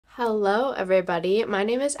Hello everybody, my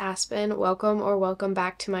name is Aspen. Welcome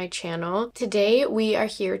back to my channel. Today we are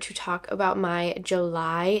here to talk about my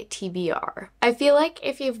July TBR. I feel like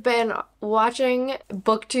if you've been watching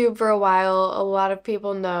BookTube for a while, a lot of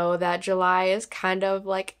people know that July is kind of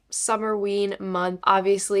like summerween month.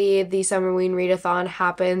 Obviously, the summerween readathon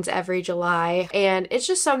happens every July, and it's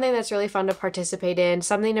just something that's really fun to participate in,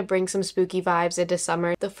 something to bring some spooky vibes into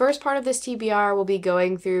summer. The first part of this TBR will be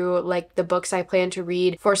going through like the books I plan to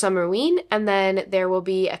read for summerween, and then there will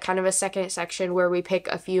be a kind of a second section where we pick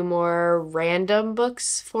a few more random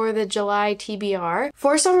books for the July TBR.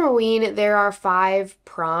 For summerween, there are 5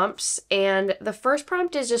 prompts, and the first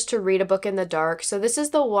prompt is just to read a book in the dark. So this is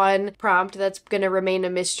the one prompt that's going to remain a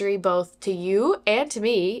mystery both to you and to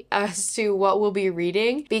me as to what we'll be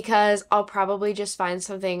reading, because I'll probably just find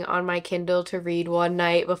something on my Kindle to read one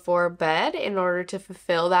night before bed in order to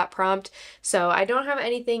fulfill that prompt. So I don't have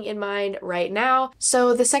anything in mind right now.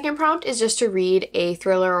 So the second prompt is just to read a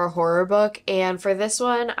thriller or horror book, and for this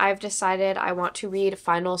one I've decided I want to read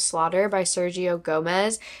Final Slaughter by Sergio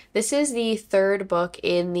Gomez. This is the 3rd book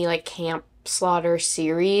in the Camp Slaughter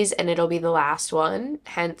series, and it'll be the last one,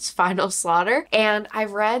 hence Final Slaughter. And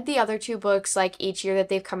I've read the other 2 books each year that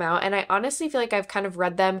they've come out, and I honestly feel like I've kind of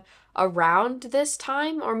read them around this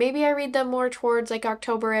time, or maybe I read them more towards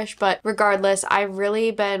October-ish, but regardless, I've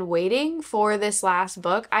really been waiting for this last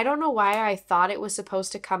book. I don't know why I thought it was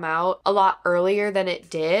supposed to come out a lot earlier than it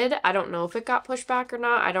did. I don't know if it got pushed back or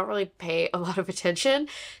not. I don't really pay a lot of attention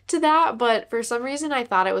to that, but for some reason I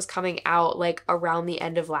thought it was coming out around the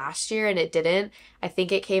end of last year, and it didn't. I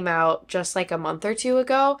think it came out just a month or 2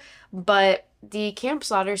 ago, but the Camp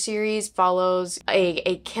Slaughter series follows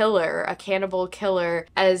a killer, a cannibal killer,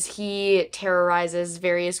 as he terrorizes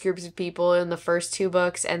various groups of people in the first 2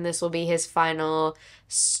 books, and this will be his final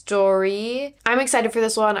story. I'm excited for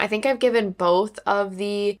this one. I think I've given both of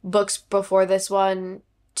the books before this one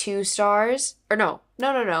 2 stars. Or no.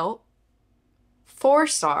 4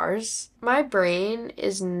 stars. My brain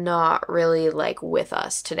is not really with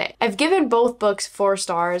us today. I've given both books 4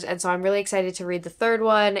 stars, and so I'm really excited to read the 3rd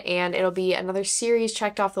one, and it'll be another series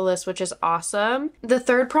checked off the list, which is awesome. The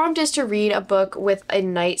 3rd prompt is to read a book with a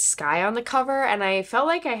night sky on the cover, and I felt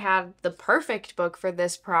like I had the perfect book for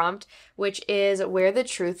this prompt, which is Where the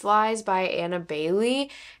Truth Lies by Anna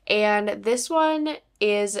Bailey. And this one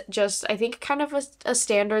is just, I think, kind of a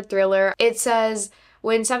standard thriller. It says,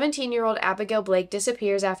 when 17-year-old Abigail Blake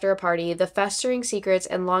disappears after a party, the festering secrets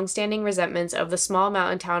and long-standing resentments of the small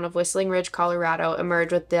mountain town of Whistling Ridge, Colorado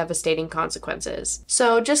emerge with devastating consequences.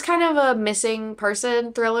 So just kind of a missing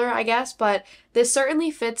person thriller, I guess, but this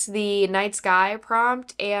certainly fits the night sky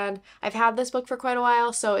prompt, and I've had this book for quite a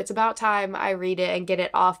while, so it's about time I read it and get it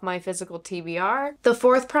off my physical TBR. The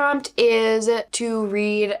 4th prompt is to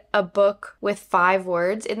read a book with 5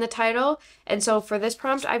 words in the title, and so for this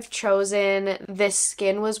prompt I've chosen This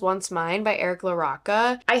Skin Was Once Mine by Eric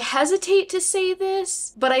LaRocca. I hesitate to say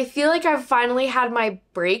this, but I feel like I've finally had my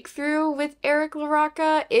breakthrough with Eric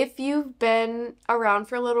LaRocca. If you've been around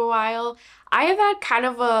for a little while, I have had kind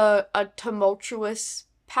of a tumultuous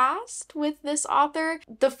past with this author.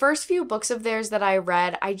 The first few books of theirs that I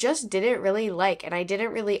read, I just didn't really like, and I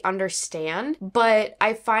didn't really understand, but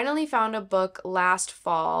I finally found a book last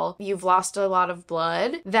fall, You've Lost a Lot of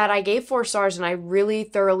Blood, that I gave 4 stars and I really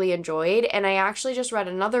thoroughly enjoyed, and I actually just read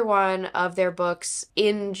another one of their books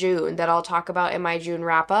in June that I'll talk about in my June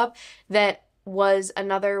wrap-up that was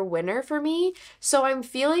another winner for me. So I'm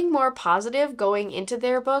feeling more positive going into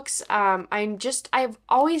their books. I've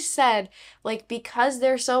always said, because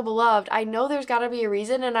they're so beloved, I know there's got to be a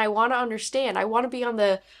reason, and I want to understand. I want to be on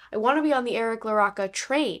the Eric LaRocca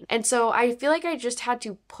train. And so I feel like I just had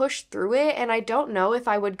to push through it, and I don't know if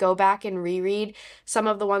I would go back and reread some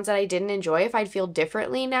of the ones that I didn't enjoy, if I'd feel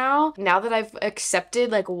differently now that I've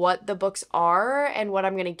accepted what the books are and what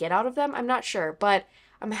I'm going to get out of them. I'm not sure, but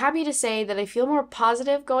I'm happy to say that I feel more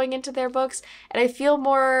positive going into their books, and I feel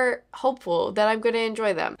more hopeful that I'm going to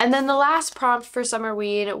enjoy them. And then the last prompt for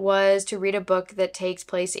Summerween was to read a book that takes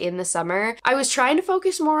place in the summer. I was trying to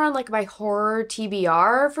focus more on my horror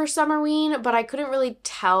TBR for Summerween, but I couldn't really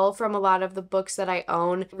tell from a lot of the books that I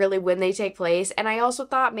own really when they take place. And I also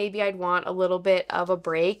thought maybe I'd want a little bit of a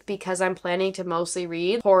break because I'm planning to mostly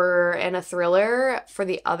read horror and a thriller for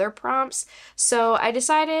the other prompts. So I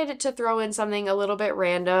decided to throw in something a little bit random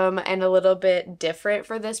random and a little bit different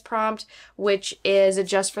for this prompt, which is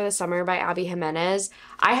Just for the Summer by Abby Jimenez.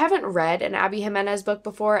 I haven't read an Abby Jimenez book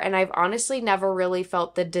before, and I've honestly never really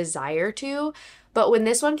felt the desire to. But when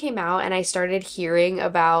this one came out and I started hearing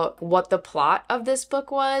about what the plot of this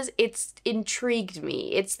book was, it's intrigued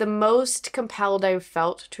me. It's the most compelled I've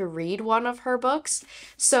felt to read one of her books.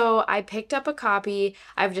 So I picked up a copy.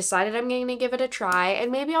 I've decided I'm going to give it a try,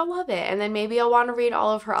 and maybe I'll love it. And then maybe I'll want to read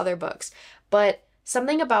all of her other books. But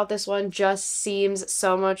something about this one just seems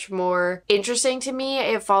so much more interesting to me.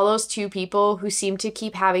 It follows two people who seem to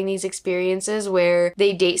keep having these experiences where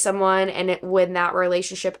they date someone, and when that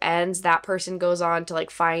relationship ends, that person goes on to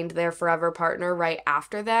like find their forever partner right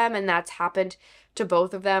after them, and that's happened to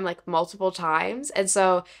both of them like multiple times. And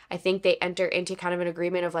so I think they enter into kind of an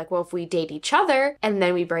agreement of like, well, if we date each other and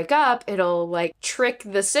then we break up, it'll like trick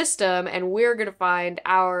the system and we're gonna find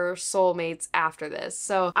our soulmates after this.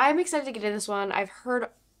 So I'm excited to get into this one. I've heard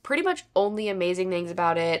pretty much only amazing things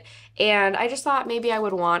about it, and I just thought maybe I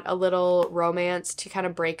would want a little romance to kind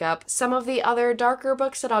of break up some of the other darker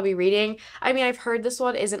books that I'll be reading. I mean, I've heard this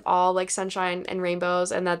one isn't all like sunshine and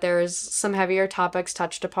rainbows and that there's some heavier topics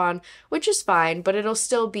touched upon, which is fine, but it'll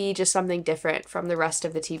still be just something different from the rest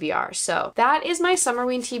of the TBR. So that is my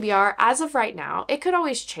Summerween TBR as of right now. It could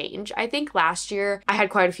always change. I think last year I had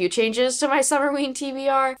quite a few changes to my Summerween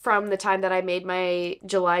TBR from the time that I made my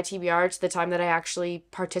July TBR to the time that I actually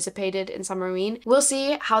participated in Summerween. We'll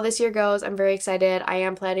see how this year goes. I'm very excited. I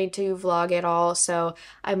am planning to vlog it all, so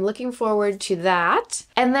I'm looking forward to that.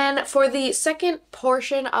 And then for the second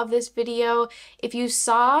portion of this video, if you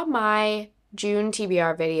saw my June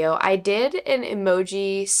TBR video, I did an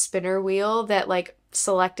emoji spinner wheel that like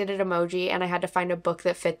selected an emoji, and I had to find a book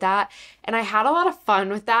that fit that, and I had a lot of fun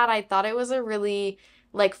with that. I thought it was a really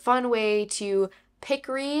like fun way to pick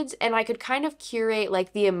reads, and I could kind of curate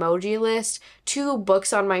like the emoji list to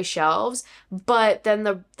books on my shelves, but then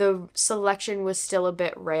the selection was still a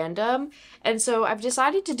bit random. And so I've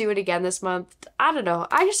decided to do it again this month. I don't know,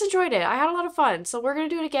 I just enjoyed it. I had a lot of fun, so we're gonna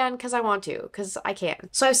do it again because I want to, because I can.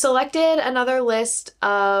 So I've selected another list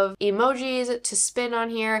of emojis to spin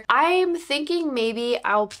on here. I'm thinking maybe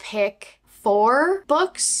I'll pick 4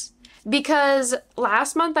 books, because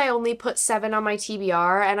last month I only put 7 on my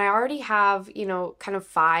TBR, and I already have, you know, kind of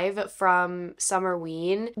 5 from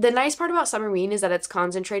Summerween. The nice part about Summerween is that it's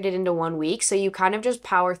concentrated into 1 week, so you kind of just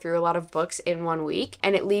power through a lot of books in 1 week,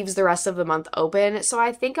 and it leaves the rest of the month open. So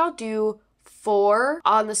I think I'll do 4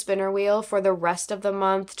 on the spinner wheel for the rest of the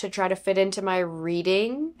month to try to fit into my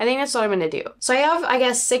reading. I think that's what I'm gonna do. So I have, I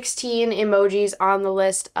guess, 16 emojis on the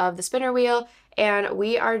list of the spinner wheel, and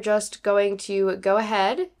we are just going to go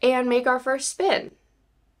ahead and make our first spin.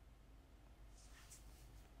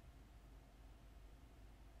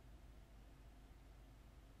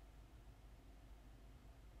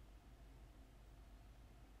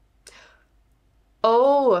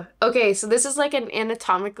 Oh, okay, so this is like an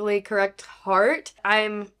anatomically correct heart.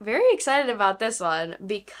 I'm very excited about this one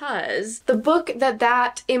because the book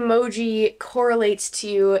that emoji correlates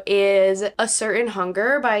to is A Certain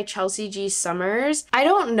Hunger by Chelsea G. Summers. I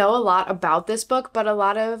don't know a lot about this book, but a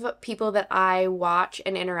lot of people that I watch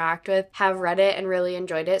and interact with have read it and really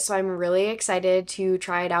enjoyed it, so I'm really excited to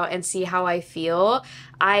try it out and see how I feel.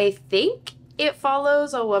 I think it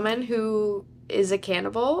follows a woman who is a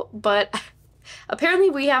cannibal, but apparently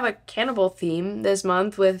we have a cannibal theme this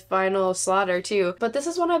month with Final Slaughter too, but this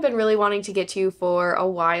is one I've been really wanting to get to for a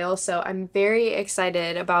while, so I'm very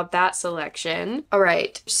excited about that selection. All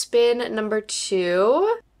right, spin number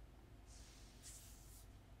 2.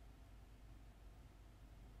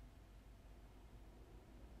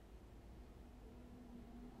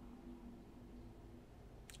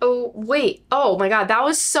 Oh, wait. Oh my God, that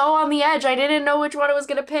was so on the edge. I didn't know which one I was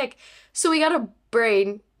gonna pick. So we got a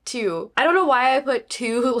brain. 2. I don't know why I put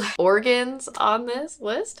 2 organs on this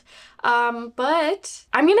list, but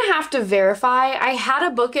I'm gonna have to verify. I had a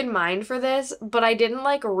book in mind for this, but I didn't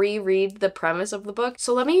like reread the premise of the book,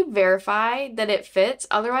 so let me verify that it fits.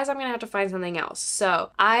 Otherwise, I'm gonna have to find something else. So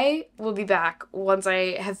I will be back once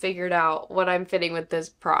I have figured out what I'm fitting with this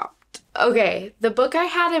prompt. Okay, the book I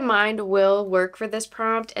had in mind will work for this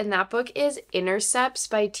prompt, and that book is Intercepts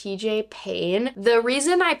by TJ Payne. The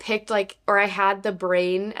reason I picked or I had the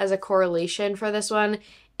brain as a correlation for this one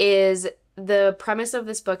is the premise of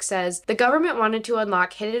this book says, the government wanted to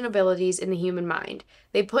unlock hidden abilities in the human mind.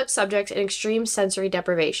 They put subjects in extreme sensory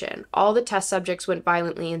deprivation. All the test subjects went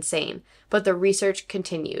violently insane, but the research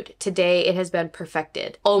continued. Today it has been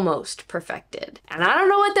perfected, almost perfected. And I don't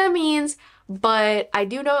know what that means, but I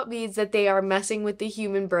do know it means that they are messing with the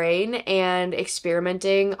human brain and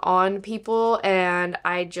experimenting on people, and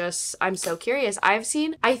I'm so curious. I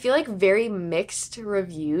feel like very mixed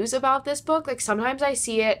reviews about this book. Like sometimes I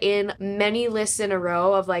see it in many lists in a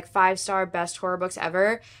row of like 5-star best horror books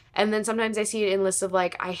ever, and then sometimes I see it in lists of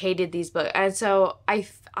like I hated these books. And so I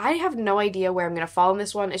have no idea where I'm going to fall in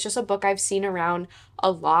this one. It's just a book I've seen around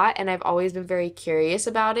a lot and I've always been very curious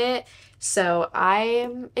about it. So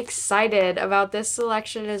I'm excited about this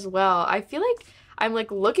selection as well. I feel like I'm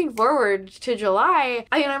like looking forward to July.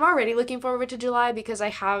 I mean, I'm already looking forward to July because I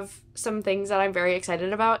have some things that I'm very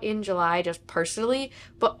excited about in July just personally,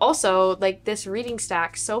 but also like this reading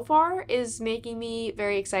stack so far is making me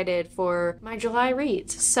very excited for my July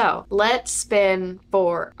reads. So let's spin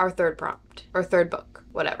for our third prompt or third book,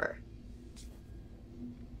 whatever.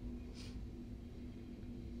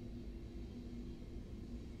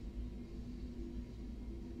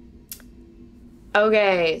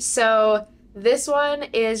 Okay, so this one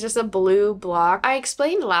is just a blue block. I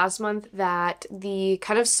explained last month that the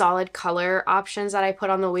kind of solid color options that I put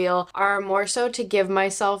on the wheel are more so to give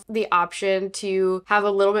myself the option to have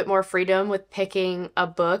a little bit more freedom with picking a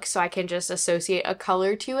book so I can just associate a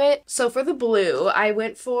color to it. So for the blue, I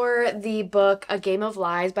went for the book A Game of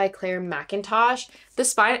Lies by Claire McIntosh. The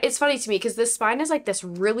spine, it's funny to me because the spine is like this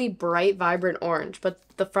really bright, vibrant orange, but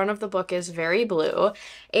the front of the book is very blue.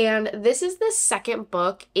 And this is the second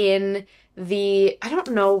book in I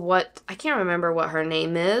don't know I can't remember what her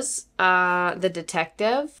name is, the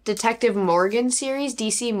Detective Morgan series,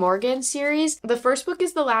 DC Morgan series. The first book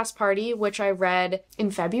is The Last Party, which I read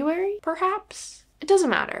in February, perhaps? It doesn't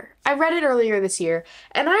matter. I read it earlier this year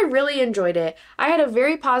and I really enjoyed it. I had a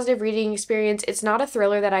very positive reading experience. It's not a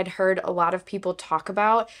thriller that I'd heard a lot of people talk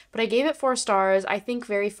about, but I gave it 4 stars. I think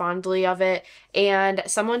very fondly of it. And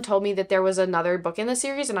someone told me that there was another book in the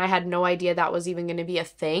series and I had no idea that was even going to be a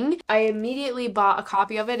thing. I immediately bought a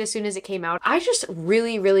copy of it as soon as it came out. I just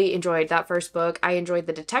really, really enjoyed that first book. I enjoyed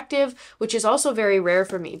the detective, which is also very rare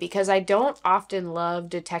for me because I don't often love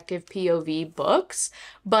detective POV books,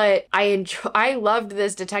 but I loved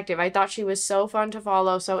this detective. I thought she was so fun to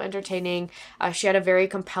follow, so entertaining. She had a very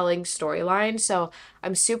compelling storyline, so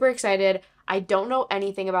I'm super excited. I don't know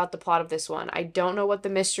anything about the plot of this one. I don't know what the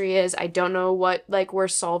mystery is. I don't know what like we're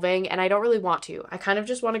solving, and I don't really want to. I kind of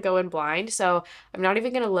just want to go in blind, so I'm not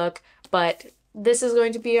even gonna look, but this is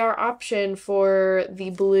going to be our option for the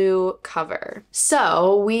blue cover.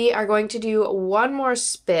 So we are going to do one more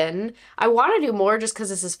spin. I want to do more just because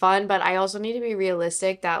this is fun, but I also need to be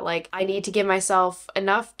realistic that like I need to give myself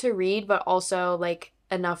enough to read, but also like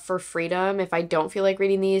enough for freedom if I don't feel like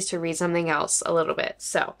reading these to read something else a little bit.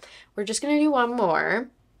 So we're just going to do one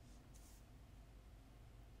more.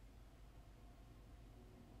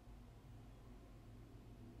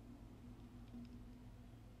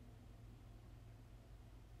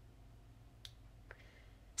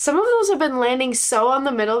 Some of those have been landing so on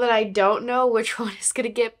the middle that I don't know which one is gonna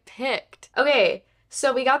get picked. Okay,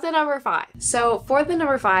 so we got the number 5. So for the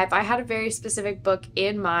number 5, I had a very specific book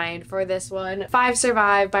in mind for this one. 5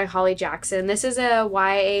 Survive by Holly Jackson. This is a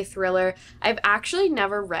YA thriller. I've actually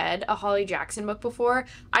never read a Holly Jackson book before.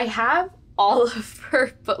 I have all of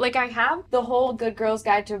her, but like I have the whole Good Girls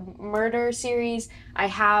Guide to Murder series. I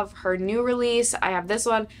have her new release. I have this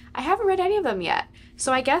one. I haven't read any of them yet.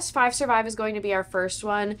 So I guess 5 Survive is going to be our first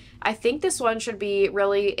one. I think this one should be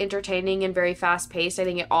really entertaining and very fast-paced. I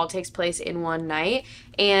think it all takes place in one night.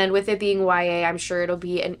 And with it being YA, I'm sure it'll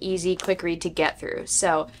be an easy, quick read to get through.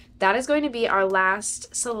 So that is going to be our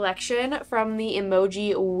last selection from the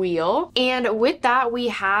emoji wheel. And with that, we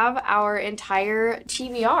have our entire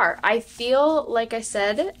TBR. I feel, like I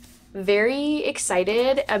said, very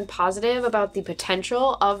excited and positive about the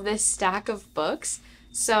potential of this stack of books.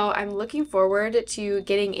 So I'm looking forward to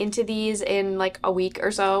getting into these in like a week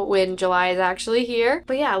or so when July is actually here.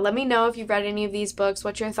 But yeah, let me know if you've read any of these books,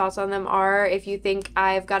 what your thoughts on them are, if you think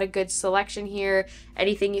I've got a good selection here,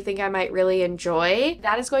 anything you think I might really enjoy.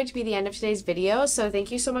 That is going to be the end of today's video. So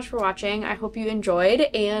thank you so much for watching. I hope you enjoyed,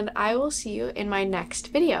 and I will see you in my next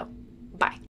video. Bye.